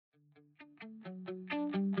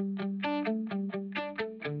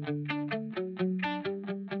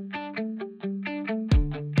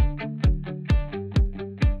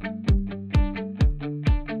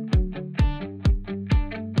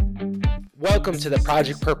welcome to the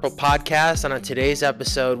Project Purple podcast. And on today's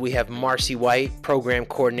episode, we have Marcy White, program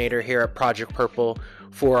coordinator here at Project Purple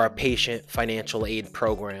for our patient financial aid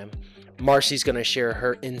program. Marcy's going to share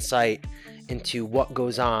her insight into what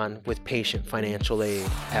goes on with patient financial aid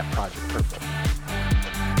at Project Purple.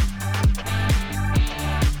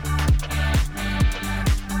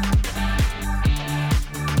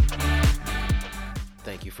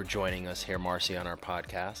 Thank you for joining us here, Marcy, on our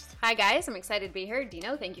podcast. Hi, guys. I'm excited to be here.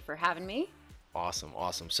 Dino, thank you for having me.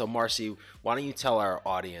 Awesome. So, Marcy, why don't you tell our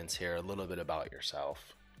audience here a little bit about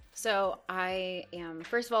yourself? So I am,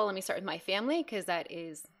 first of all, let me start with my family because that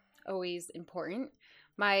is always important.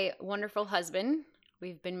 My wonderful husband,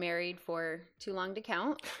 we've been married for too long to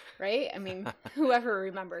count, right? I mean, whoever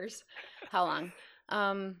remembers how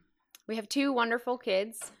long. We have two wonderful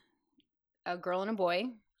kids, a girl and a boy.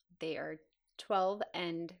 They are 12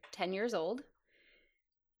 and 10 years old.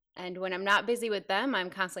 And when I'm not busy with them, I'm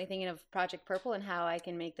constantly thinking of Project Purple and how I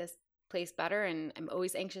can make this place better. And I'm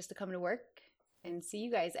always anxious to come to work and see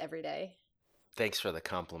you guys every day. Thanks for the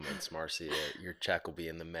compliments, Marcy. Your check will be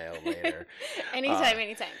in the mail later. Anytime.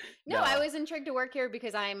 No, I was intrigued to work here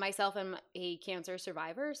because I myself am a cancer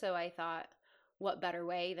survivor. So I thought, what better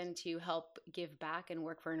way than to help give back and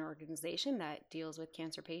work for an organization that deals with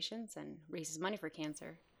cancer patients and raises money for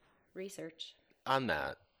cancer research. On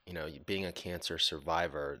that, being a cancer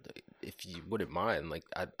survivor, if you wouldn't mind,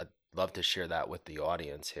 I'd love to share that with the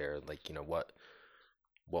audience here.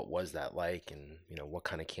 What was that like, and what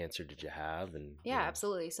kind of cancer did you have? And yeah,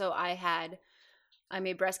 absolutely. So I'm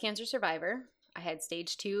a breast cancer survivor. I had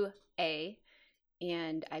stage 2A,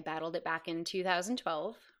 and I battled it back in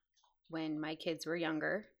 2012 when my kids were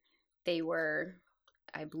younger. They were,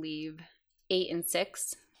 I believe, 8 and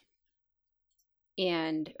 6.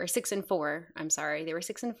 Or 6 and 4. I'm sorry. They were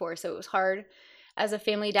 6 and 4. So it was hard as a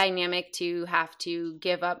family dynamic to have to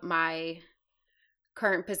give up my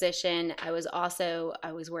current position. I was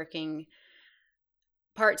working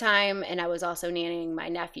part-time, and I was also nannying my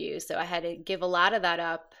nephew. So I had to give a lot of that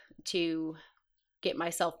up to get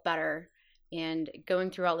myself better. And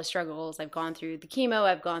going through all the struggles, I've gone through the chemo,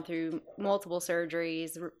 I've gone through multiple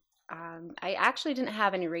surgeries. I actually didn't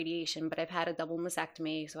have any radiation, but I've had a double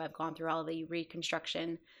mastectomy, so I've gone through all the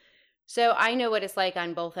reconstruction. So I know what it's like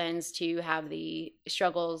on both ends to have the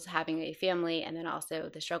struggles having a family, and then also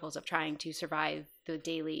the struggles of trying to survive the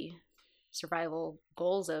daily survival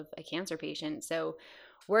goals of a cancer patient. So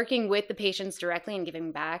working with the patients directly and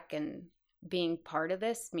giving back and being part of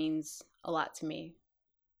this means a lot to me.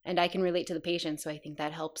 And I can relate to the patients, so I think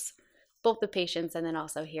that helps both the patients and then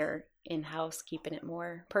also here in-house, keeping it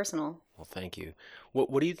more personal. Well, thank you.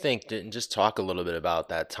 What do you think? And just talk a little bit about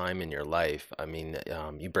that time in your life. I mean,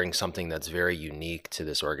 you bring something that's very unique to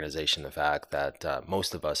this organization, the fact that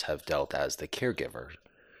most of us have dealt as the caregiver,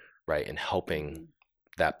 right, and helping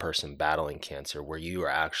that person battling cancer, where you are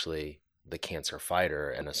actually the cancer fighter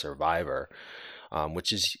and a survivor.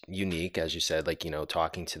 Which is unique, as you said,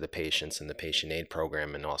 talking to the patients in the patient aid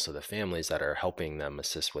program and also the families that are helping them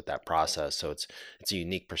assist with that process. So it's a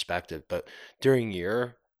unique perspective. But during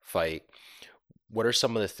your fight, what are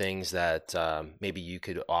some of the things that maybe you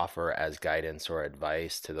could offer as guidance or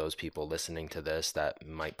advice to those people listening to this that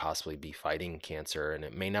might possibly be fighting cancer? And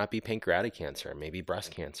it may not be pancreatic cancer, maybe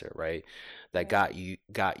breast cancer, right? That got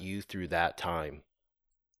you through that time.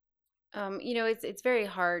 It's a very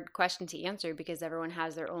hard question to answer because everyone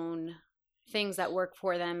has their own things that work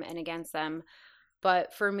for them and against them.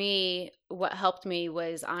 But for me, what helped me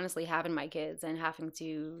was honestly having my kids and having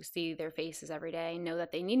to see their faces every day and know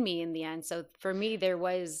that they need me in the end. So for me, there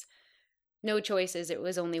was no choices. It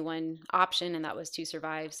was only one option, and that was to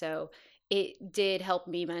survive. So it did help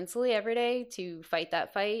me mentally every day to fight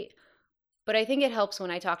that fight. But I think it helps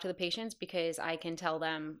when I talk to the patients because I can tell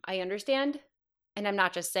them I understand. And I'm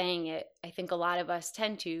not just saying it. I think a lot of us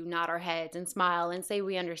tend to nod our heads and smile and say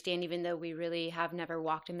we understand, even though we really have never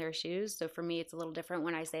walked in their shoes. So for me, it's a little different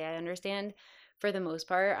when I say I understand. For the most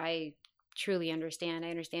part, I truly understand. I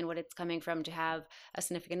understand what it's coming from to have a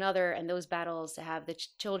significant other and those battles, to have the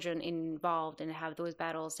children involved, and to have those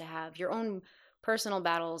battles, to have your own personal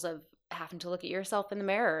battles of having to look at yourself in the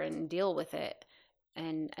mirror and deal with it.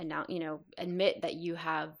 And now, admit that you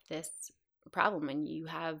have this problem and you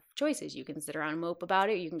have choices. You can sit around and mope about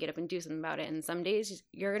it, you can get up and do something about it, and some days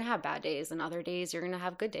you're going to have bad days and other days you're going to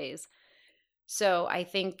have good days. So I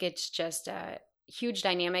think it's just a huge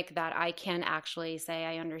dynamic that I can actually say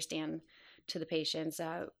I understand to the patients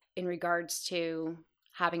in regards to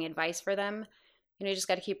having advice for them. You just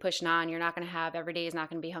got to keep pushing on. You're not going to have, every day is not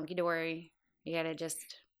going to be hunky-dory. You got to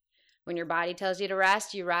just, when your body tells you to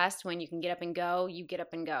rest, you rest. When you can get up and go, you get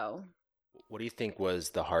up and go. What do you think was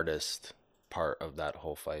the hardest part of that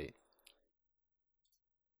whole fight?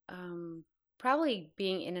 Um, Probably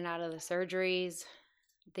being in and out of the surgeries.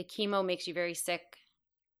 The chemo makes you very sick.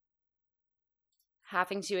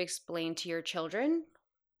 Having to explain to your children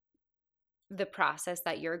the process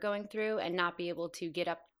that you're going through and not be able to get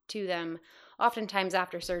up to them. Oftentimes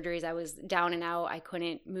after surgeries, I was down and out. I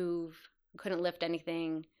couldn't move, couldn't lift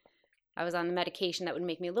anything. I was on the medication that would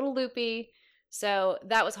make me a little loopy. So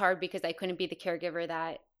that was hard because I couldn't be the caregiver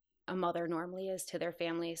that a mother normally is to their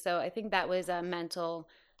family. So I think that was a mental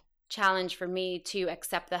challenge for me to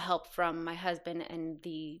accept the help from my husband and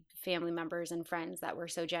the family members and friends that were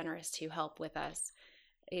so generous to help with us.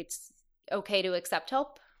 It's okay to accept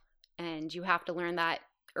help, and you have to learn that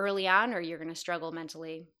early on or you're going to struggle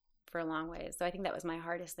mentally for a long way. So I think that was my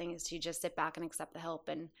hardest thing, is to just sit back and accept the help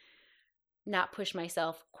and not push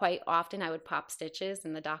myself. Quite often I would pop stitches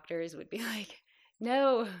and the doctors would be like,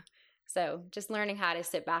 no. So just learning how to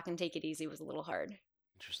sit back and take it easy was a little hard.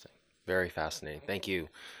 Interesting. Very fascinating. Thank you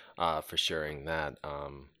for sharing that.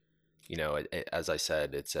 As I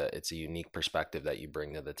said, it's a unique perspective that you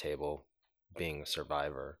bring to the table, being a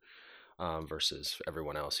survivor, versus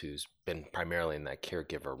everyone else who's been primarily in that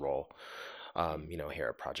caregiver role. Here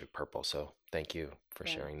at Project Purple. So thank you for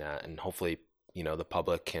Yeah. sharing that, and hopefully, the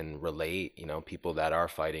public can relate. People that are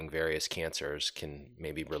fighting various cancers can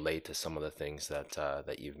maybe relate to some of the things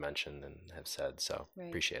that you've mentioned and have said. So Right.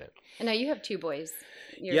 appreciate it. And now you have two boys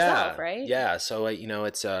yourself, Yeah, right? yeah. So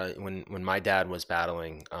it's when my dad was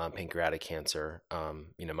battling pancreatic cancer,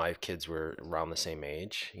 my kids were around the same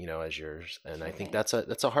age, as yours, and I think Okay.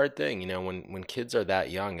 that's a hard thing. When kids are that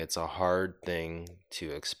young, it's a hard thing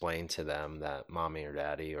to explain to them that mommy or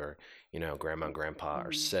daddy or grandma and grandpa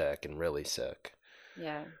are Mhm. sick and really sick.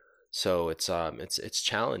 Yeah. So it's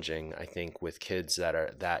challenging, I think, with kids that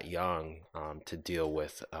are that young, to deal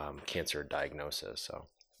with cancer diagnosis. So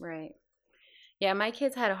Right. Yeah, my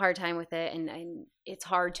kids had a hard time with it, and it's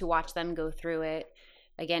hard to watch them go through it.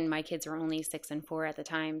 Again, my kids were only 6 and 4 at the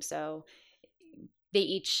time, so they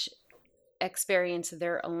each experienced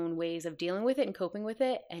their own ways of dealing with it and coping with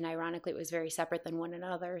it. And ironically, it was very separate than one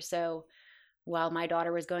another. So while my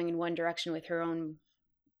daughter was going in one direction with her own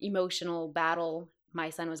emotional battle, my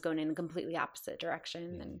son was going in a completely opposite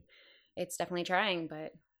direction. mhm. And it's definitely trying,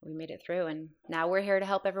 but we made it through. And now we're here to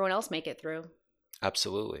help everyone else make it through.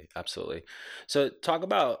 Absolutely, absolutely. So talk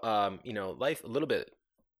about life a little bit,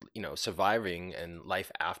 surviving and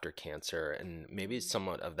life after cancer, and maybe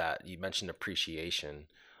somewhat of that. You mentioned appreciation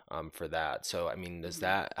for that. So I mean,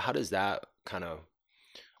 Mm-hmm. how does that kind of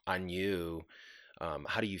on you?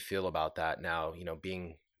 How do you feel about that now?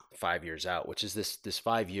 Being 5 years out, which is this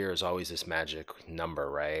 5 year is always this magic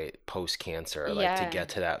number, right? Post cancer, like to Yeah. get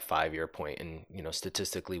to that 5 year point, and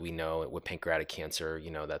statistically, we know with pancreatic cancer,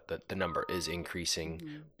 that the number is increasing,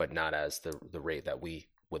 Mm-hmm. but not as the rate that we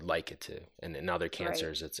would like it to. And in other Right.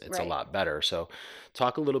 cancers, it's a Right. lot better. So,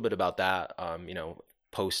 talk a little bit about that.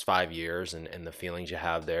 Post 5 years, and the feelings you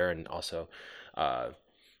have there, and also, uh,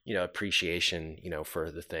 appreciation,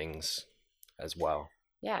 for the things as well.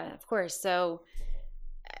 Yeah, of course. So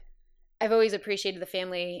I've always appreciated the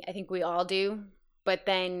family. I think we all do. But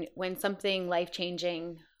then when something life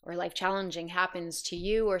changing or life challenging happens to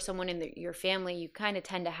you or someone in your family, you kind of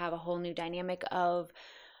tend to have a whole new dynamic of,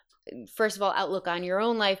 first of all, outlook on your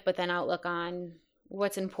own life, but then outlook on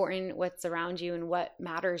what's important, what's around you, and what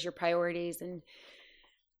matters, your priorities. And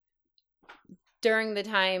during the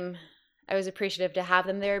time, I was appreciative to have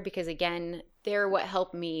them there because, again, they're what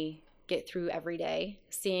helped me get through every day.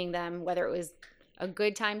 Seeing them, whether it was a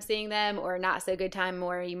good time seeing them or not so good time,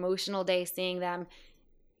 more emotional day seeing them,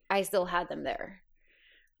 I still had them there.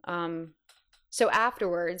 Um, so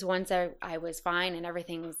afterwards, once I was fine and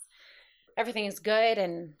everything is good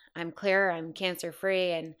and I'm clear, I'm cancer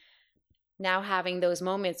free, and now having those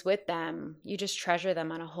moments with them, you just treasure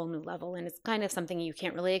them on a whole new level. And it's kind of something you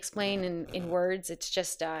can't really explain in words. It's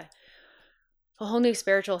just a whole new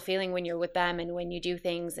spiritual feeling when you're with them and when you do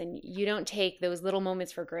things, and you don't take those little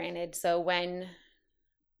moments for granted. So when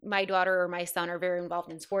my daughter or my son are very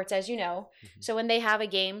involved in sports, as you know, Mhm. so when they have a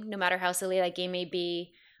game, no matter how silly that game may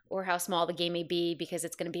be or how small the game may be, because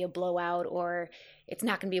it's going to be a blowout or it's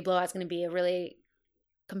not going to be a blowout, it's going to be a really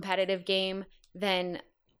competitive game, then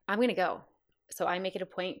I'm going to go. So I make it a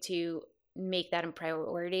point to make that a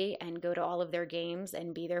priority and go to all of their games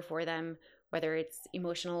and be there for them, whether it's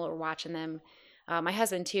emotional or watching them. My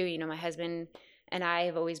husband too, my husband and I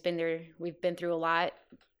have always been there. We've been through a lot,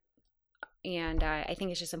 and I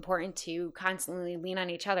think it's just important to constantly lean on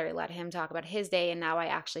each other, let him talk about his day, and now I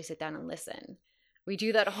actually sit down and listen. We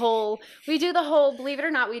do that whole, we do the whole, believe it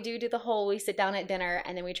or not, we do the whole, we sit down at dinner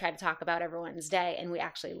and then we try to talk about everyone's day and we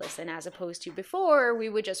actually listen, as opposed to before we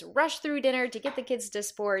would just rush through dinner to get the kids to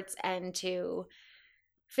sports and to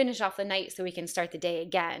finish off the night so we can start the day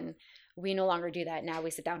again. We no longer do that. Now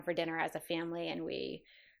we sit down for dinner as a family and we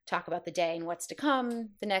talk about the day and what's to come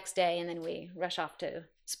the next day, and then we rush off to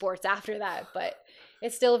sports after that. But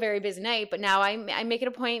it's still a very busy night. But now I make it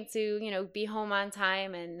a point to, you know, be home on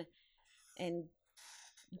time and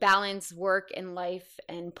balance work and life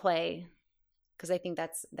and play, because I think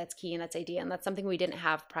that's key and that's ideal, and that's something we didn't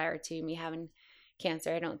have prior to me having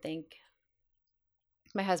cancer. I don't think.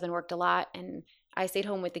 My husband worked a lot and I stayed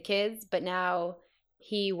home with the kids, but now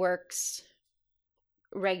he works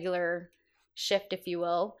regular shift, if you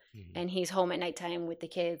will, and he's home at nighttime with the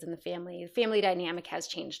kids and the family. The family dynamic has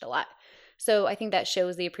changed a lot. So I think that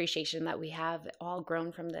shows the appreciation that we have all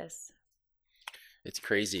grown from this. It's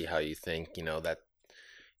crazy how you think, you know, that,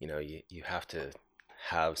 you know, you have to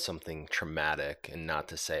have something traumatic and not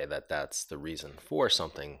to say that that's the reason for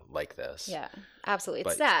something like this. Yeah,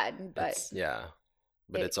 absolutely. It's sad, but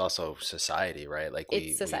but it's also society, right? Like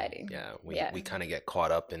it's society. We kind of get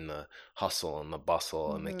caught up in the hustle and the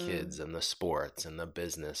bustle and the kids and the sports and the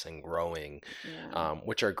business and growing,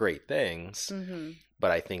 which are great things.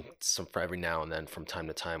 But I think for every now and then, from time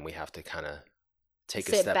to time, we have to kind of take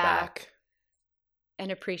a step back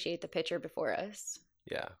and appreciate the picture before us.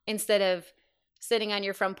 Yeah. Instead of sitting on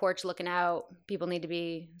your front porch looking out, people need to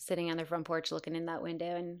be sitting on their front porch looking in that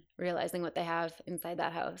window and realizing what they have inside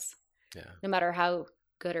that house. Yeah. No matter how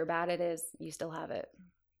good or bad it is, you still have it.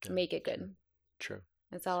 Yeah, make it good. True.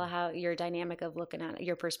 It's all how your dynamic of looking at it,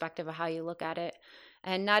 your perspective of how you look at it.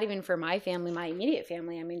 And not even for my family, my immediate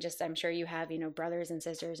family. I mean, just, I'm sure you have, you know, brothers and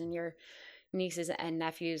sisters and your nieces and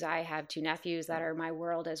nephews. I have 2 nephews that are my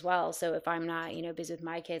world as well. So if I'm not, you know, busy with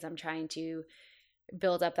my kids, I'm trying to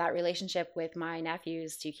build up that relationship with my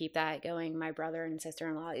nephews to keep that going. My brother and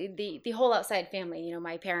sister-in-law, the whole outside family, you know,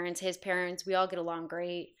 my parents, his parents, we all get along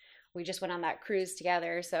great. We just went on that cruise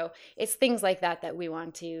together. So it's things like that that we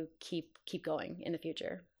want to keep going in the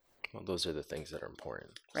future. Well, those are the things that are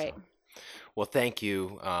important. Right. So. Well, thank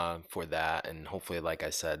you for that. And hopefully, like I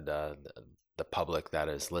said, the public that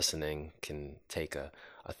is listening can take a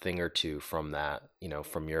thing or two from that, you know,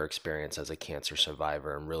 from your experience as a cancer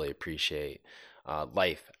survivor, and really appreciate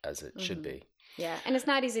life as it should be. Yeah. And it's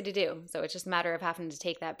not easy to do. So it's just a matter of having to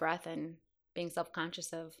take that breath and being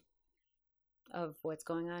self-conscious of what's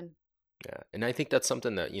going on. Yeah. And I think that's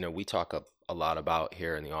something that, you know, we talk a lot about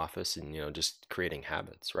here in the office, and, you know, just creating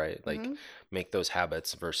habits, right? Like make those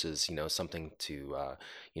habits versus, you know, something to,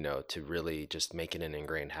 you know, to really just make it an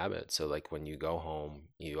ingrained habit. So like when you go home,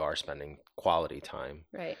 you are spending quality time,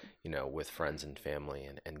 right? You know, with friends and family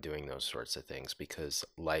and doing those sorts of things, because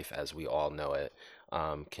life as we all know it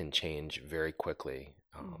can change very quickly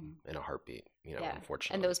in a heartbeat, you know,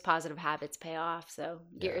 unfortunately. And those positive habits pay off. So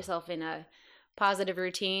get yourself in a positive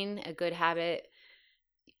routine, a good habit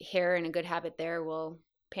here and a good habit there will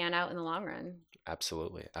pan out in the long run.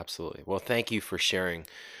 Absolutely. Absolutely. Well, thank you for sharing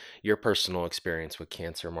your personal experience with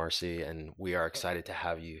cancer, Marcy, and we are excited to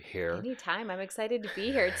have you here. Anytime. I'm excited to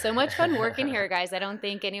be here. It's so much fun working here, guys. I don't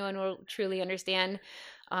think anyone will truly understand.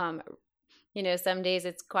 You know, some days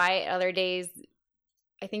it's quiet, other days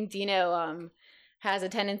I think Dino has a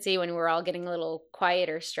tendency when we're all getting a little quiet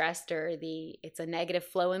or stressed or it's a negative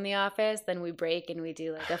flow in the office, then we break and we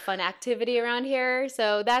do like a fun activity around here.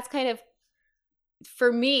 So that's kind of,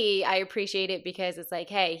 for me, I appreciate it because it's like,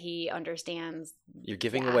 hey, he understands. You're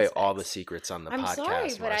giving away all the secrets on the podcast, sorry,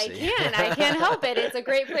 but Marcy. I can't help it. It's a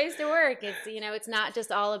great place to work. It's, you know, it's not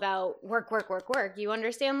just all about work. You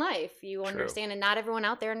understand life. You understand, and not everyone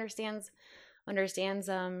out there understands,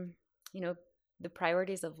 you know, the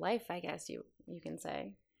priorities of life, I guess you can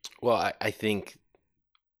say. Well, I think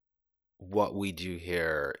what we do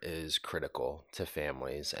here is critical to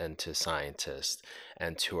families and to scientists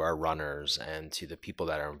and to our runners and to the people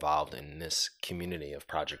that are involved in this community of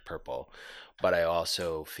Project Purple. But I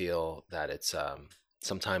also feel that it's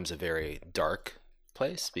sometimes a very dark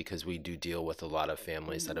place, because we do deal with a lot of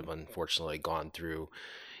families that have unfortunately gone through,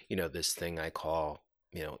 you know, this thing I call,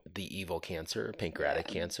 you know, the evil cancer, pancreatic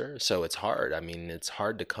cancer. So it's hard. I mean, it's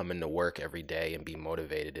hard to come into work every day and be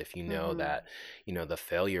motivated if you know that, you know, the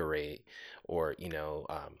failure rate or, you know,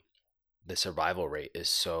 the survival rate is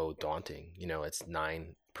so daunting. You know, it's 9%,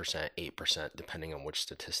 8%, depending on which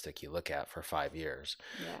statistic you look at for 5 years.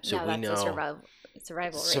 Yeah. So no, we know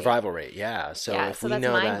survival rate. Yeah. So if we that's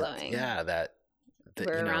know mind-blowing. that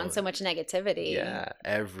we're around so much negativity. Yeah,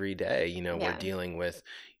 every day, you know, we're dealing with,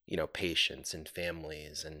 patients and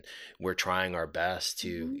families, and we're trying our best Hmm.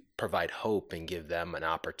 to provide hope and give them an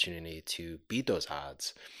opportunity to beat those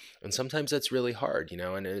odds. And sometimes that's really hard,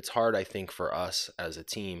 and it's hard, I think, for us as a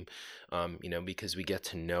team, because we get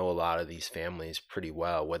to know a lot of these families pretty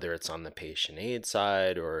well, whether it's on the patient aid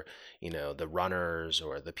side or, the runners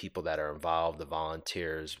or the people that are involved, the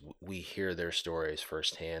volunteers. We hear their stories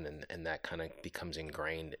firsthand, and that kind of becomes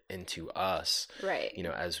ingrained into us, Right.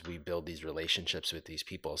 as we build these relationships with these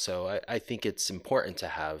people. So I think it's important to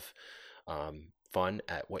have fun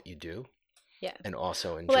at what you do Yeah. and also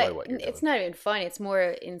Well, enjoy what you're it's doing. not even fun. It's more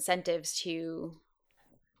incentives to,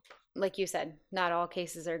 like you said, not all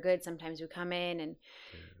cases are good. Sometimes we come in, and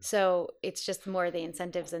so it's just more the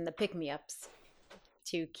incentives and the pick me ups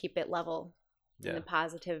to keep it level in Yeah. a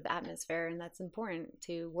positive atmosphere. And that's important,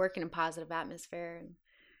 to work in a positive atmosphere. And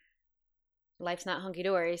life's not hunky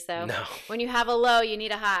dory. So No. when you have a low, you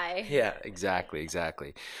need a high. Yeah, exactly.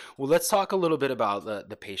 Well, let's talk a little bit about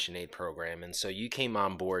the patient aid program. And so you came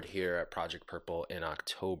on board here at Project Purple in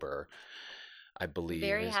October, I believe,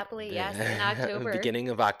 Very is happily, yes, in the October. beginning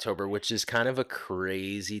of October, which is kind of a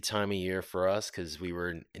crazy time of year for us because we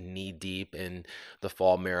were knee deep in the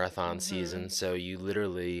fall marathon season. Hmm. So you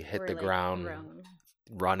literally hit We're the like ground thrown.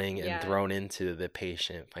 running and Yeah. thrown into the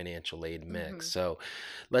patient financial aid mix. Hmm. So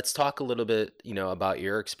let's talk a little bit, about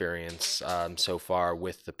your experience so far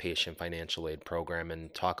with the patient financial aid program,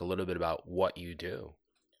 and talk a little bit about what you do.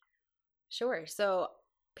 Sure. So,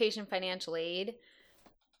 patient financial aid,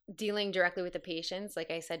 dealing directly with the patients,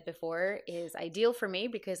 like I said before, is ideal for me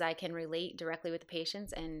because I can relate directly with the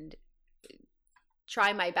patients and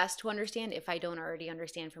try my best to understand if I don't already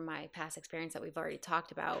understand from my past experience that we've already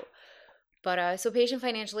talked about. But so patient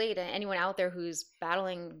financial aid, and anyone out there who's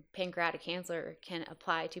battling pancreatic cancer can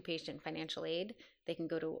apply to patient financial aid. They can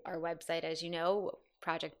go to our website, as you know,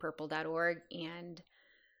 projectpurple.org, and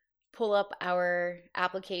pull up our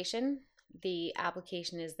application. The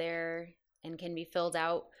application is there and can be filled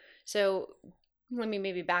out. So let me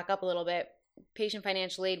maybe back up a little bit. Patient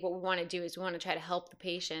financial aid, what we want to do is we want to try to help the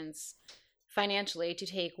patients financially to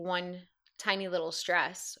take one tiny little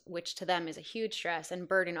stress, which to them is a huge stress, and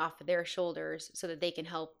burden off of their shoulders so that they can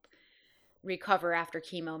help recover after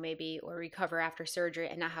chemo maybe, or recover after surgery,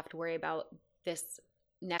 and not have to worry about this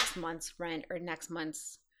next month's rent or next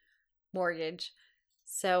month's mortgage.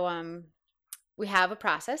 So we have a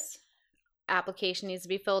process. Application needs to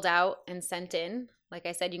be filled out and sent in. Like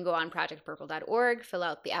I said, you can go on projectpurple.org, fill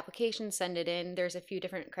out the application, send it in. There's a few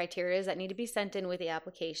different criteria that need to be sent in with the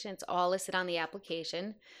application. It's all listed on the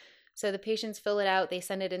application. So the patients fill it out, they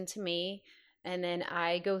send it in to me, and then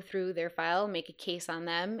I go through their file, make a case on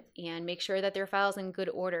them, and make sure that their file's in good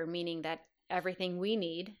order, meaning that everything we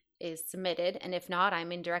need is submitted. And if not,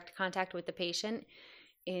 I'm in direct contact with the patient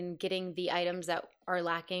in getting the items that are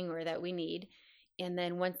lacking or that we need. And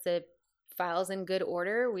then once the file's in good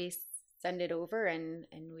order, we send it over, and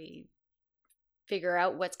we figure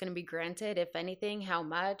out what's going to be granted, if anything, how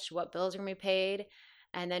much, what bills are going to be paid.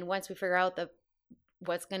 And then once we figure out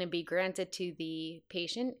what's going to be granted to the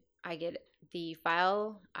patient, I get the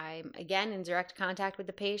file. I'm again in direct contact with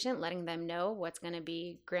the patient, letting them know what's going to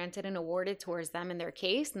be granted and awarded towards them in their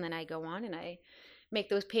case. And then I go on and I make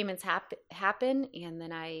those payments happen. And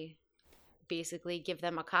then I basically give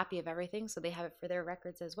them a copy of everything so they have it for their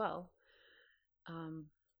records as well.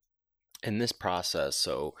 In this process,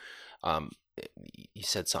 so um, you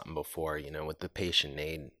said something before, with the patient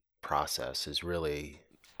aid process is really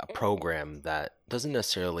a program that doesn't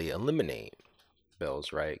necessarily eliminate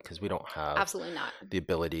bills, right? Because we don't have Absolutely not. the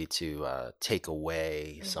ability to take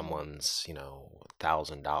away Hmm. someone's,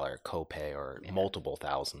 $1,000 copay or Yeah, multiple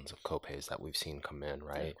thousands of copays that we've seen come in, of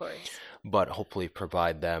right? course. But hopefully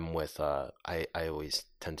provide them with, I always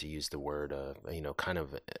tend to use the word, kind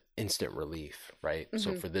of instant relief, right?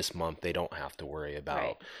 So Hmm. for this month, they don't have to worry Right.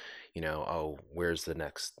 about, oh, where's the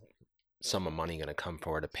next sum of money going to come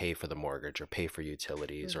for to pay for the mortgage or pay for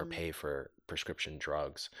utilities or Hmm. pay for prescription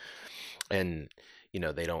drugs. And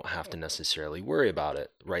they don't have to necessarily worry about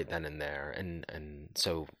it right then and there. And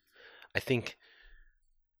so I think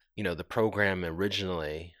the program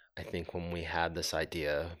originally, I think when we had this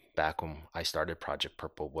idea back when I started Project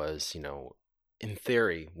Purple was, in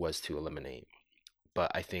theory was to eliminate,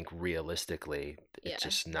 but I think realistically it's Yeah,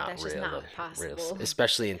 just not that's just real, not possible.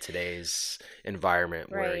 especially in today's environment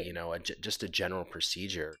where, Right. just a general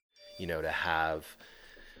procedure, to have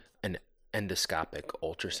an endoscopic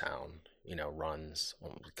ultrasound,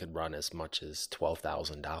 could run as much as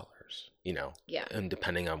 $12,000, Yeah. and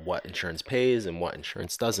depending on what insurance pays and what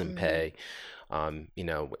insurance doesn't Hmm. pay,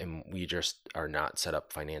 and we just are not set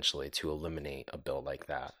up financially to eliminate a bill like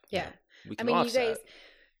that. Yeah. We I can mean, you guys, offset.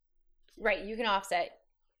 Right, you can offset.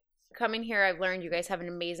 Coming here, I've learned you guys have an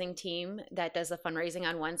amazing team that does the fundraising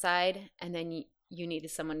on one side, and then you need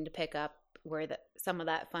someone to pick up where some of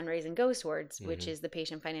that fundraising goes towards, which Hmm. is the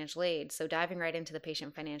patient financial aid. So diving right into the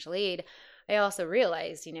patient financial aid, I also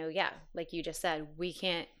realized, yeah, like you just said, we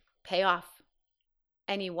can't pay off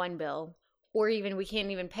any one bill, or even we can't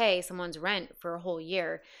even pay someone's rent for a whole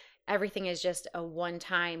year. Everything is just a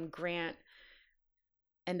one-time grant,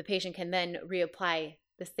 and the patient can then reapply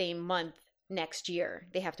the same month next year.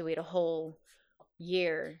 They have to wait a whole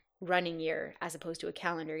year, running year, as opposed to a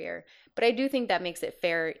calendar year. But I do think that makes it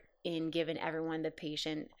fair in giving everyone the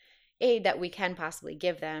patient aid that we can possibly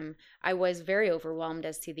give them. I was very overwhelmed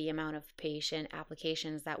as to the amount of patient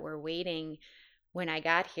applications that were waiting when I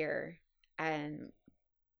got here. And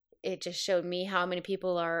it just showed me how many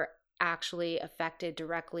people are actually affected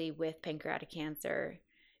directly with pancreatic cancer.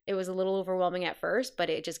 It was a little overwhelming at first, but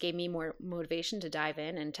it just gave me more motivation to dive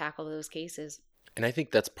in and tackle those cases. And I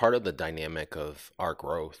think that's part of the dynamic of our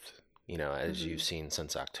growth. As you've Hmm. seen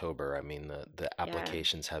since October, I mean, the Yeah.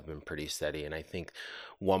 applications have been pretty steady. And I think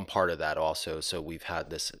one part of that also, so we've had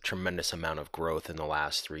this tremendous amount of growth in the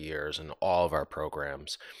last 3 years in all of our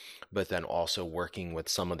programs, but then also working with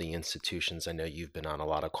some of the institutions. I know you've been on a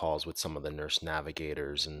lot of calls with some of the nurse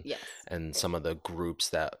navigators and Yes. some of the groups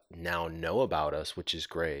that now know about us, which is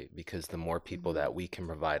great because the more people Hmm. that we can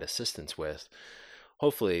provide assistance with,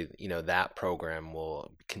 hopefully, that program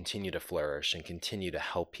will continue to flourish and continue to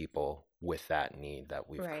help people with that need that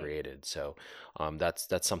we've Right. created. So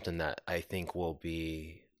that's something that I think will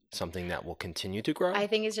be something that will continue to grow. I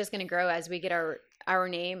think it's just going to grow as we get our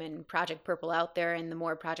name and Project Purple out there, and the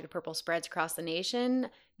more Project Purple spreads across the nation,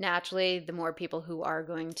 naturally, the more people who are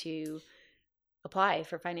going to apply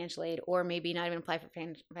for financial aid, or maybe not even apply for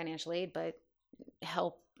financial aid, but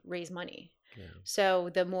help raise money. Yeah. So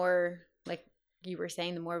the more, like you were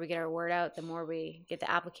saying, the more we get our word out, the more we get the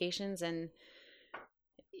applications, and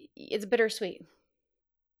it's bittersweet.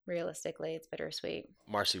 Realistically, it's bittersweet.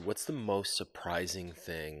 Marcy, what's the most surprising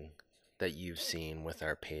thing that you've seen with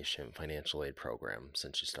our patient financial aid program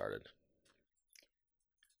since you started?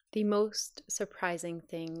 The most surprising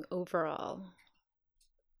thing overall.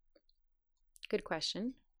 Good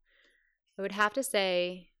question. I would have to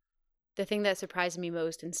say the thing that surprised me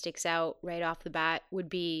most and sticks out right off the bat would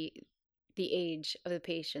be the age of the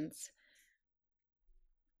patients.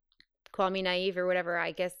 Call me naive or whatever.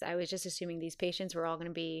 I guess I was just assuming these patients were all going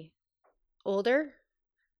to be older,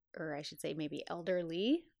 or I should say maybe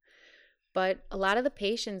elderly. But a lot of the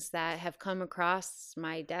patients that have come across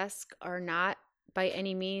my desk are not by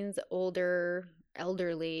any means older,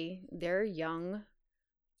 elderly. They're young,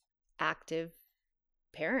 active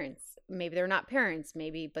parents. Maybe they're not parents,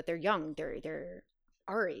 maybe, but they're young. They're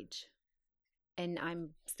our age. And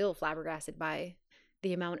I'm still flabbergasted by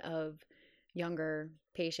the amount of younger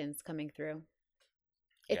patients coming through.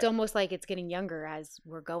 It's Yeah, almost like it's getting younger as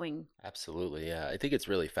we're going. absolutely. Yeah, I think it's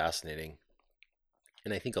really fascinating.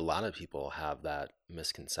 And I think a lot of people have that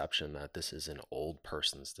misconception that this is an old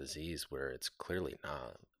person's disease where it's clearly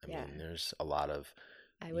not. I Yeah. mean, there's a lot of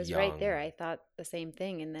I was right there. young, I thought the same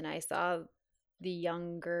thing. And then I saw the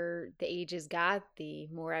younger the ages got, the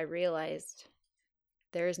more I realized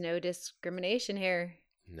there's no discrimination here.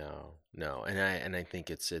 no, no. And I think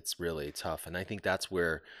it's really tough. And I think that's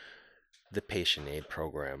where the patient aid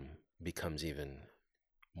program becomes even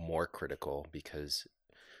more critical because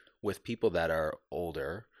with people that are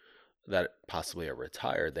older, that possibly are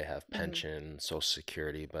retired, they have Hmm. pension, social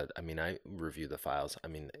security. But I mean, I review the files. I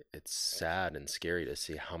mean, it's sad and scary to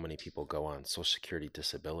see how many people go on social security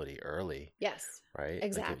disability early, Yes, right?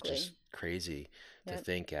 Like it's just exactly. crazy to Yep.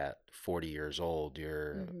 think at 40 years old,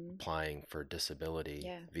 you're Hmm. applying for disability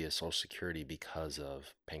Yeah. via social security because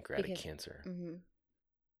of pancreatic Because, cancer. hmm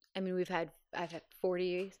I mean, I've had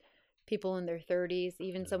 40s, people in their 30s,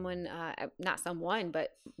 even Mhm. someone, not someone,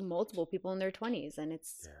 but multiple people in their 20s. And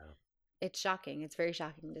Yeah. it's shocking. It's very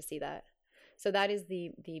shocking to see that. So that is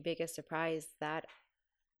the biggest surprise that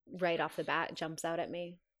right off the bat jumps out at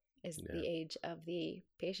me is Yeah. the age of the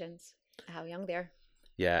patients, how young they are.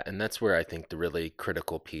 Yeah, and that's where I think the really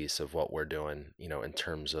critical piece of what we're doing, in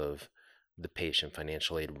terms of the patient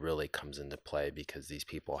financial aid really comes into play because these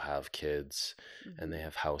people have kids and Hmm. they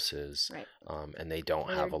have houses, Right. and they don't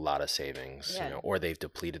Or have they're, a lot of savings, yeah. or they've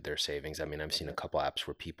depleted their savings. I mean, I've seen a Yep. couple apps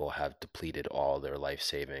where people have depleted all their life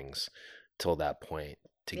savings till that point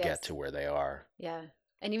to get Yes. to where they are. Yeah.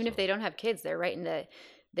 And even if So, they don't have kids, they're right in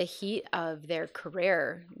the heat of their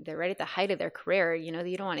career. They're right at the height of their career. You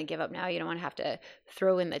don't want to give up now. You don't want to have to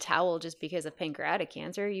throw in the towel just because of pancreatic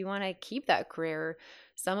cancer. You want to keep that career.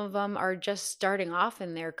 Some of them are just starting off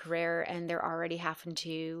in their career and they're already having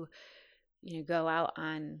to go out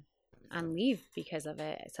on leave because of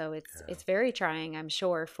it. So it's very trying, I'm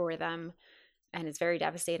sure, for them, and it's very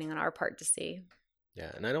devastating on our part to see.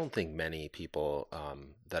 Yeah, and I don't think many people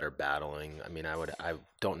that are battling. I mean, I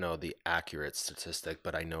don't know the accurate statistic,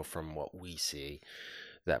 but I know from what we see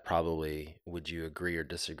that probably, would you agree or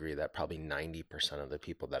disagree that probably 90% of the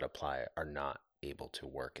people that apply are not able to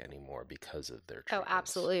work anymore because of their Oh, treatments?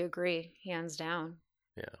 absolutely agree, hands down.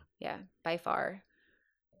 Yeah. Yeah, by far.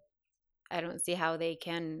 I don't see how they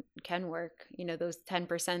can work. Those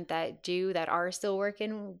 10% that are still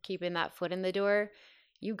working, keeping that foot in the door,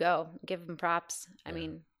 you go. Give them props. I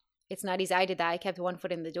mean, it's not easy. I did that. I kept one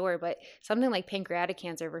foot in the door, but something like pancreatic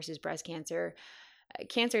cancer versus breast cancer,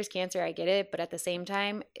 cancer is cancer. I get it. But at the same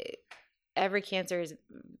time, every cancer is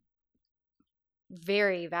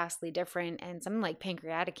very vastly different. And something like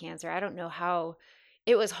pancreatic cancer, I don't know how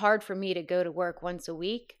it was hard for me to go to work once a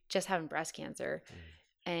week just having breast cancer.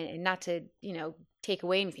 And not to, take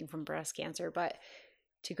away anything from breast cancer, but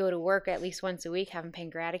to go to work at least once a week having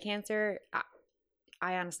pancreatic cancer,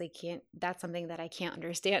 I honestly can't. That's something that I can't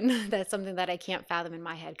understand. That's something that I can't fathom in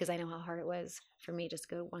my head, because I know how hard it was for me just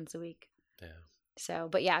to go once a week. Yeah. So,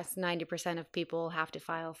 but yeah, it's 90% of people have to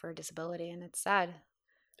file for a disability, and it's sad.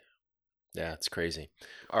 Yeah, it's crazy.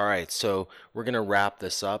 All right, so we're gonna wrap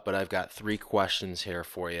this up, but I've got 3 questions here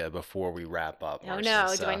for you before we wrap up. Oh Marcy.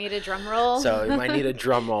 no, do I need a drum roll? So you might need a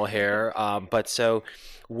drum roll here. But so,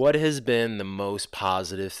 what has been the most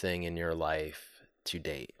positive thing in your life to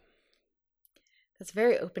date? That's a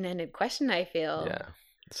very open-ended question, I feel. Yeah,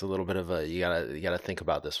 it's a little bit of a you gotta think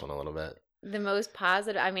about this one a little bit. The most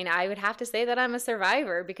positive, I mean, I would have to say that I'm a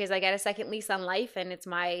survivor, because I got a second lease on life, and it's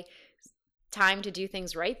my time to do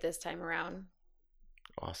things right this time around.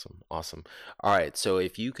 Awesome. All right, so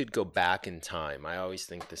if you could go back in time, I always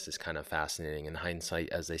think this is kind of fascinating, and hindsight,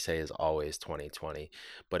 as they say, is always 2020.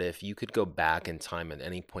 But if you could go back in time at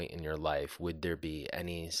any point in your life, would there be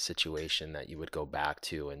any situation that you would go back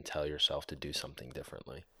to and tell yourself to do something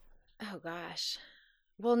differently? Oh gosh.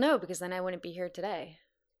 Well, no, because then I wouldn't be here today.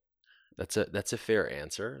 That's a fair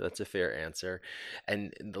answer.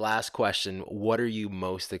 And the last question, what are you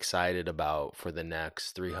most excited about for the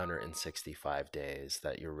next 365 days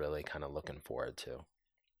that you're really kind of looking forward to?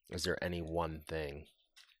 Is there any one thing?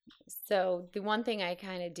 So the one thing I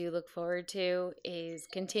kind of do look forward to is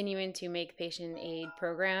continuing to make patient aid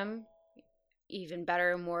program even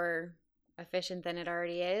better, more efficient than it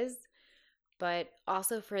already is, but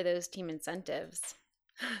also for those team incentives.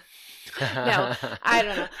 No, I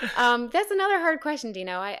don't know. That's another hard question,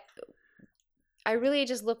 Dino. I really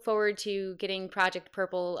just look forward to getting Project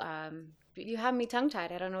Purple. You have me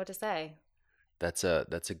tongue-tied. I don't know what to say. That's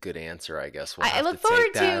a good answer, I guess. I look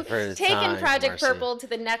forward to taking Project Purple to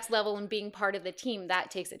the next level and being part of the team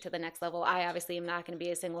that takes it to the next level. I obviously am not going to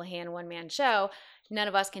be a single-hand, one-man show. None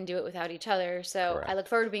of us can do it without each other. So correct. I look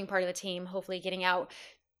forward to being part of the team, hopefully getting out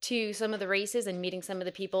to some of the races and meeting some of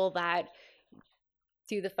the people that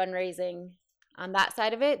do the fundraising on that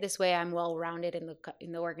side of it. This way I'm well-rounded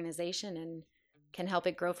in the organization and can help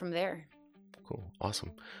it grow from there. Cool.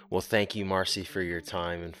 Awesome. Well, thank you, Marcy, for your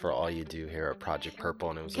time and for all you do here at Project Purple.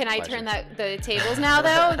 And it was Can I turn the tables now,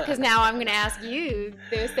 though? Because now I'm going to ask you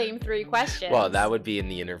those same 3 questions. Well, that would be in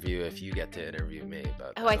the interview if you get to interview me.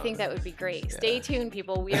 But I think that would be great. Yeah. Stay tuned,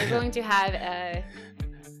 people. We are going to have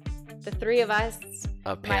the 3 of us,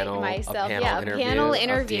 a panel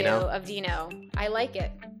interview of Dino. I like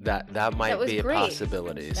it. That might be a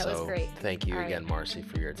possibility. That was great. Thank you again, Marcy,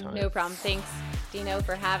 for your time. No problem. Thanks, Dino,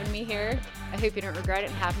 for having me here. I hope you don't regret it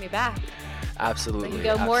and have me back. Absolutely. We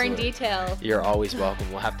can go more in detail. You're always welcome.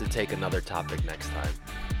 We'll have to take another topic next time.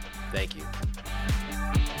 Thank you.